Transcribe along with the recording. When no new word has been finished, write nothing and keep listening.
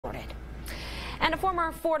And a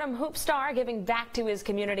former Fordham hoop star giving back to his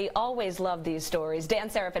community. Always love these stories. Dan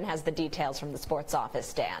Seraphin has the details from the sports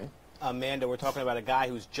office. Dan. Amanda, we're talking about a guy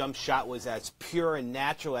whose jump shot was as pure and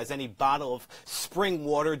natural as any bottle of spring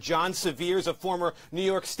water. Jon Severe is a former New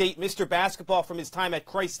York State Mr. Basketball from his time at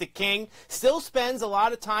Christ the King. Still spends a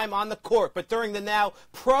lot of time on the court, but during the now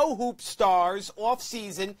pro hoop stars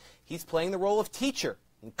off-season, he's playing the role of teacher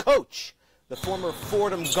and coach. The former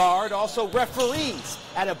Fordham guard also referees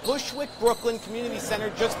at a Bushwick, Brooklyn community center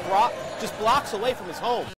just blocks away from his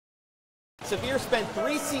home. Severe spent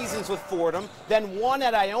 3 seasons with Fordham, then 1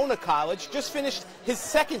 at Iona College, just finished his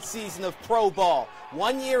 2nd season of pro ball.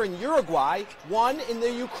 1 year in Uruguay, 1 in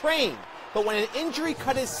the Ukraine. But when an injury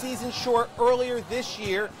cut his season short earlier this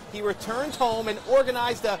year, he returned home and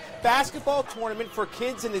organized a basketball tournament for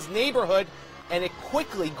kids in his neighborhood, and it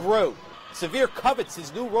quickly grew. Severe covets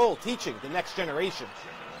his new role teaching the next generation.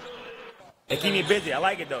 It keep me busy. I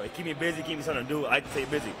like it though. It keep me busy, keep me something to do. I like to stay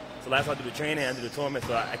busy. So that's why I do the training, I do the tournament,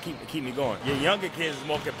 so I keep me going. Your younger kids is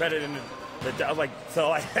more competitive than I was like, so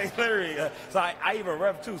like literally, so I even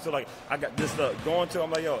ref too. So like I got this going to.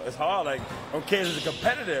 I'm like, yo, it's hard. Like them kids is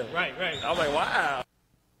competitive. Right. I was like, wow.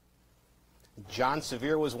 Jon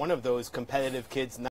Severe was one of those competitive kids.